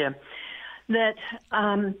love to. That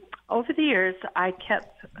over the years, I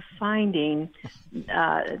kept finding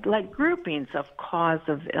like groupings of cause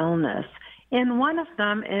of illness. And one of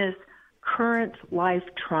them is current life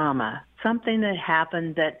trauma, something that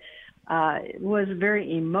happened that was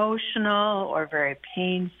very emotional or very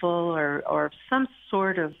painful or some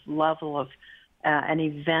sort of level of an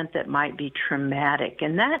event that might be traumatic.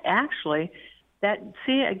 And that actually,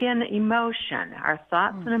 emotion, our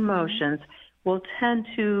thoughts and emotions will tend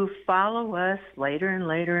to follow us later and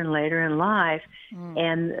later and later in life,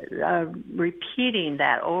 and repeating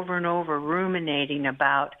that over and over, ruminating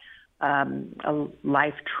about a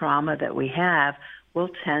life trauma that we have will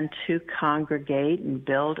tend to congregate and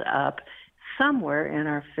build up somewhere in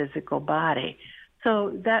our physical body. So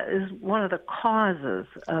that is one of the causes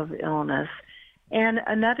of illness. And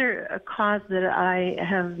another cause that I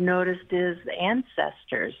have noticed is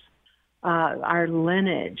ancestors, our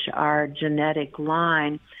lineage, our genetic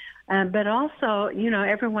line. But also,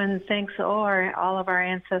 everyone thinks, all of our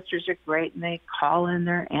ancestors are great, and they call in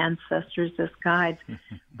their ancestors as guides.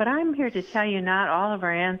 But I'm here to tell you, not all of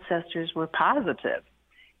our ancestors were positive.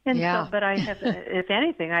 And yeah. but I have, if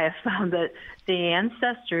anything, I have found that the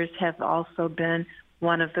ancestors have also been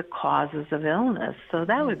one of the causes of illness. So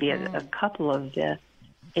that would be a couple of the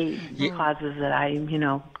 8 causes that I,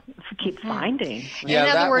 keep finding. In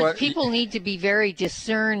other words, people need to be very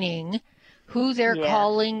discerning who they're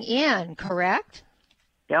calling in, correct?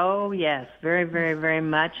 Oh, yes, very, very, very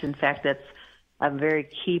much. In fact, that's a very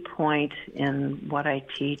key point in what I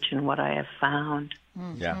teach and what I have found.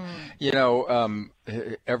 Yeah.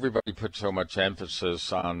 Everybody puts so much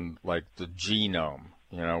emphasis on, like, the genome.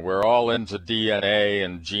 We're all into DNA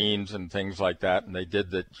and genes and things like that, and they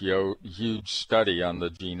did that huge study on the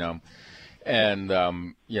genome. And,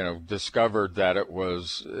 discovered that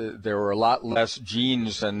there were a lot less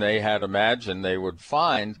genes than they had imagined they would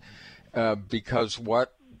find, because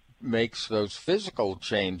what makes those physical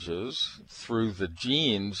changes through the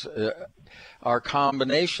genes are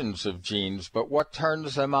combinations of genes, but what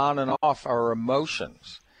turns them on and off are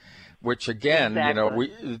emotions, which again,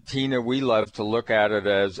 Tina, we love to look at it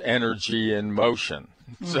as energy in motion.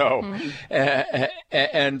 So,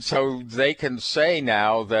 and so they can say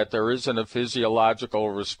now that there isn't a physiological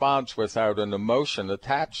response without an emotion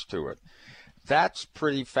attached to it. That's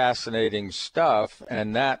pretty fascinating stuff,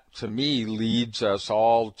 and that, to me, leads us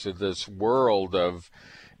all to this world of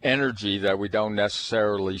energy that we don't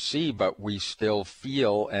necessarily see, but we still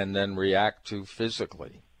feel and then react to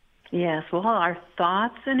physically. Yes, well, our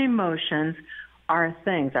thoughts and emotions are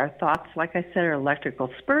things. Our thoughts, like I said, are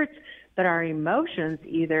electrical spurts, but our emotions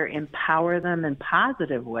either empower them in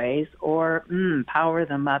positive ways or power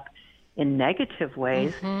them up in negative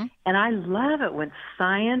ways. And I love it when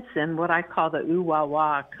science and what I call the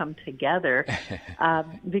ooh-wah-wah come together,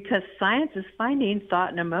 because science is finding thought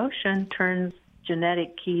and emotion turns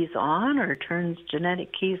genetic keys on or turns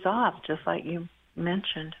genetic keys off, just like you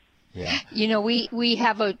mentioned. Yeah. We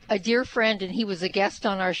have a dear friend, and he was a guest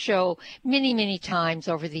on our show many, many times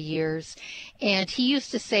over the years. And he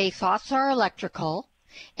used to say thoughts are electrical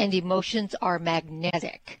and emotions are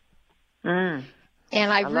magnetic. And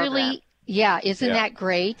I really, isn't that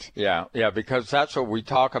great? Yeah, because that's what we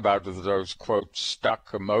talk about with those, quote,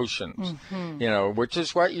 stuck emotions, which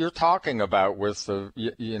is what you're talking about with the,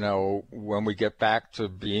 when we get back to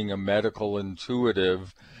being a medical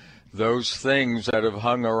intuitive. Those things that have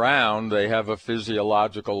hung around, they have a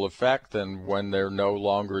physiological effect, and when they're no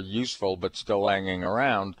longer useful but still hanging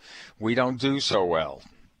around, we don't do so well.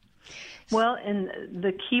 Well, and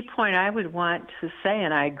the key point I would want to say,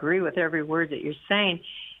 and I agree with every word that you're saying,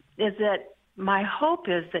 is that my hope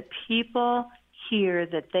is that people hear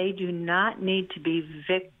that they do not need to be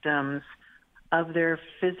victims of their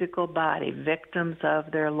physical body, victims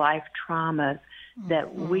of their life traumas,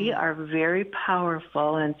 that we are very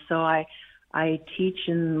powerful. And so I teach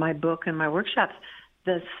in my book and my workshops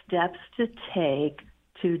the steps to take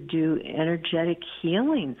to do energetic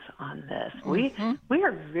healings on this. We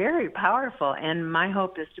are very powerful, and my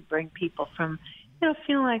hope is to bring people from,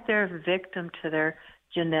 feeling like they're a victim to their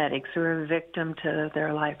genetics or a victim to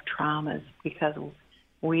their life traumas, because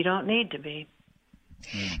we don't need to be.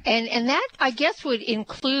 And that, I guess, would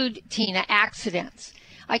include, Tina, accidents.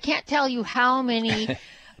 I can't tell you how many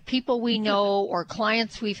people we know or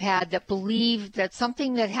clients we've had that believe that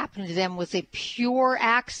something that happened to them was a pure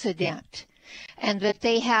accident and that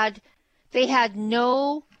they had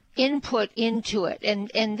no input into it.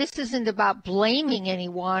 And this isn't about blaming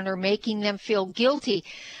anyone or making them feel guilty,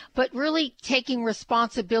 but really taking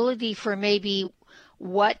responsibility for maybe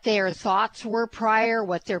what their thoughts were prior,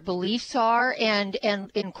 what their beliefs are, and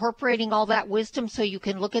incorporating all that wisdom so you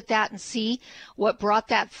can look at that and see what brought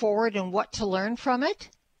that forward and what to learn from it?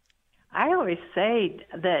 I always say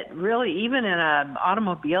that really even in an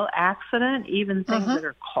automobile accident, even things that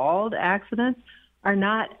are called accidents are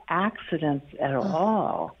not accidents at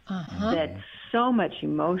all. That so much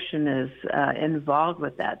emotion is involved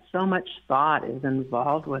with that. So much thought is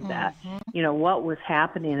involved with that. What was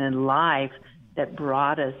happening in life that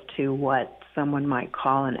brought us to what someone might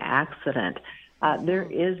call an accident. There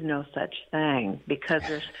is no such thing, because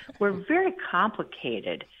we're very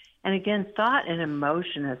complicated. And again, thought and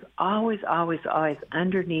emotion is always, always, always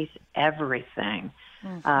underneath everything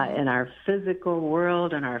in our physical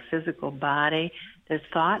world and our physical body. There's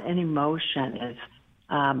thought and emotion is,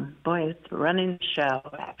 it's running the show,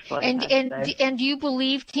 actually. And do you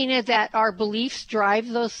believe, Tina, that our beliefs drive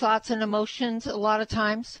those thoughts and emotions a lot of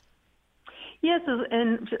times? Yes,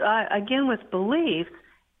 and again, with beliefs,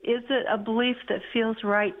 is it a belief that feels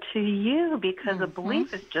right to you? Because a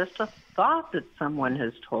belief is just a thought that someone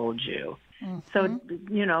has told you. So,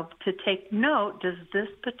 to take note, does this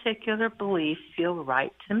particular belief feel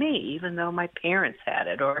right to me, even though my parents had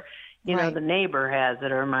it, or, the neighbor has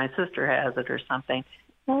it, or my sister has it, or something?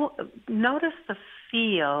 Well, notice the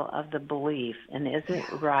feel of the belief, and is it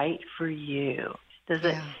right for you? Does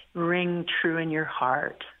it ring true in your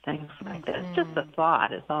heart? Things like that. It's just a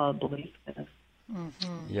thought. It's all a belief is.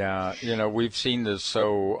 Yeah, we've seen this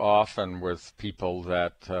so often with people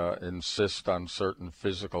that insist on certain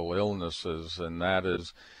physical illnesses, and that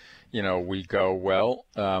is, we go, well,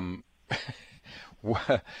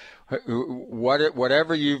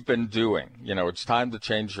 whatever you've been doing, it's time to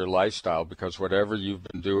change your lifestyle, because whatever you've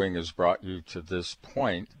been doing has brought you to this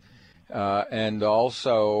point. And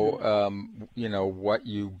also, what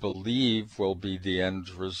you believe will be the end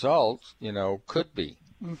result, could be.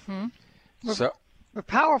 We're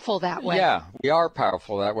powerful that way. Yeah, we are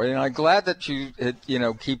powerful that way. And I'm glad that you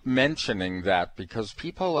keep mentioning that, because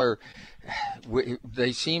people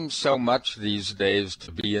they seem so much these days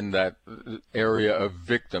to be in that area of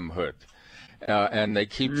victimhood. And they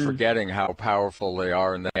keep forgetting how powerful they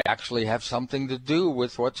are, and they actually have something to do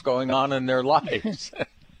with what's going on in their lives.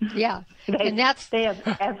 Yeah. They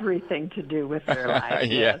have everything to do with their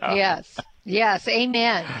lives. Yes,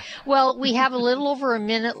 amen. Well, we have a little over a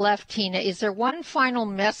minute left, Tina. Is there one final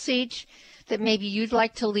message that maybe you'd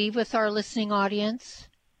like to leave with our listening audience?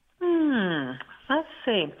 Let's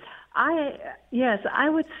see. I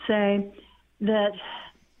would say that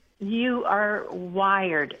you are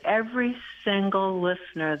wired. Every single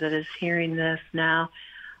listener that is hearing this now,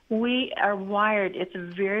 we are wired. It's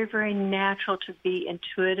very, very natural to be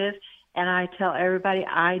intuitive. And I tell everybody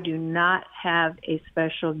I do not have a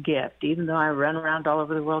special gift. Even though I run around all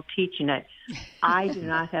over the world teaching it, I do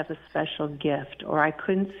not have a special gift, or I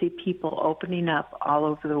couldn't see people opening up all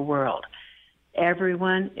over the world.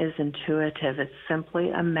 Everyone is intuitive. It's simply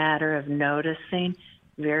a matter of noticing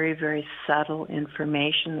very, very subtle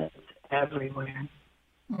information that's everywhere.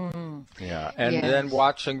 Yeah, and then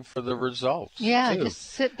watching for the results. Yeah, too. just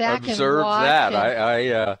sit back Observe and watch.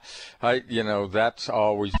 That. I that's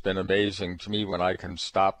always been amazing to me, when I can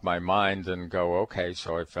stop my mind and go, okay,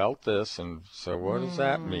 so I felt this, and so what does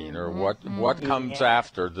that mean, or what comes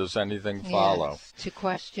after? Does anything follow? Yes, to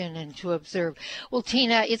question and to observe. Well,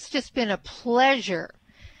 Tina, it's just been a pleasure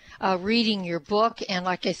reading your book, and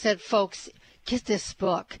like I said, folks, get this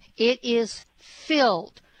book. It is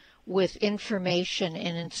filled with information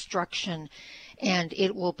and instruction, and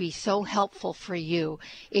it will be so helpful for you.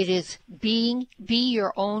 It is be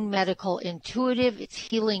your own medical intuitive. It's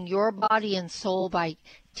Healing Your Body and Soul by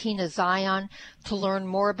Tina Zion. To learn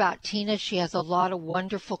more about Tina, she has a lot of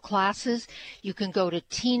wonderful classes. You can go to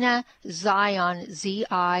TinaZion,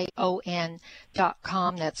 ZION.com.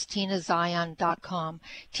 That's TinaZion.com.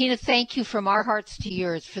 Tina, thank you from our hearts to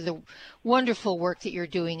yours for the wonderful work that you're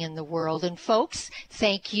doing in the world. And folks,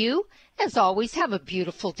 thank you. As always, have a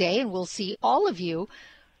beautiful day, and we'll see all of you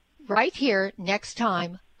right here next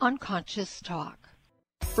time on Conscious Talk.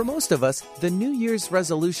 For most of us, the New Year's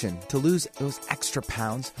resolution to lose those extra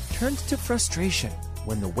pounds turns to frustration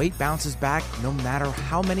when the weight bounces back no matter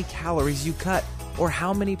how many calories you cut or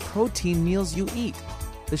how many protein meals you eat.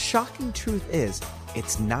 The shocking truth is,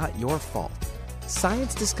 it's not your fault.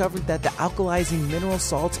 Science discovered that the alkalizing mineral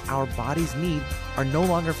salts our bodies need are no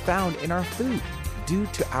longer found in our food due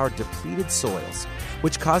to our depleted soils,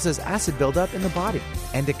 which causes acid buildup in the body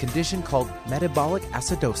and a condition called metabolic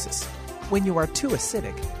acidosis. When you are too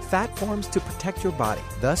acidic, fat forms to protect your body.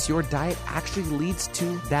 Thus, your diet actually leads to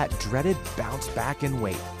that dreaded bounce back in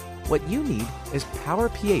weight. What you need is Power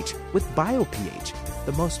pH with BioPH,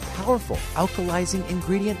 the most powerful alkalizing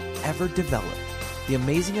ingredient ever developed. The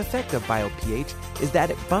amazing effect of BioPH is that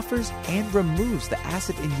it buffers and removes the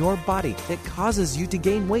acid in your body that causes you to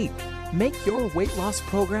gain weight. Make your weight loss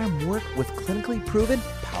program work with clinically proven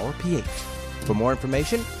Power pH. For more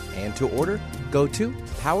information and to order, go to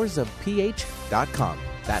powersofph.com.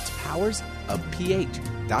 That's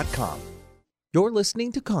powersofph.com. You're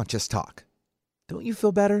listening to Conscious Talk. Don't you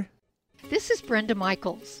feel better? This is Brenda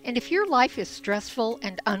Michaels, and if your life is stressful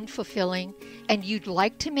and unfulfilling, and you'd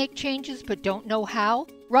like to make changes but don't know how,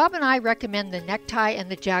 Rob and I recommend The Necktie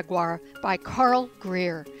and the Jaguar by Carl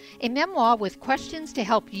Greer, a memoir with questions to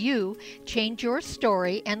help you change your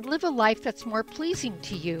story and live a life that's more pleasing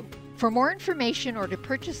to you. For more information or to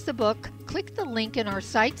purchase the book, click the link in our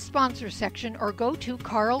site sponsor section or go to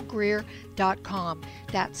carlgreer.com.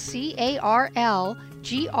 That's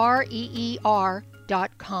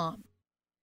CarlGreer.com.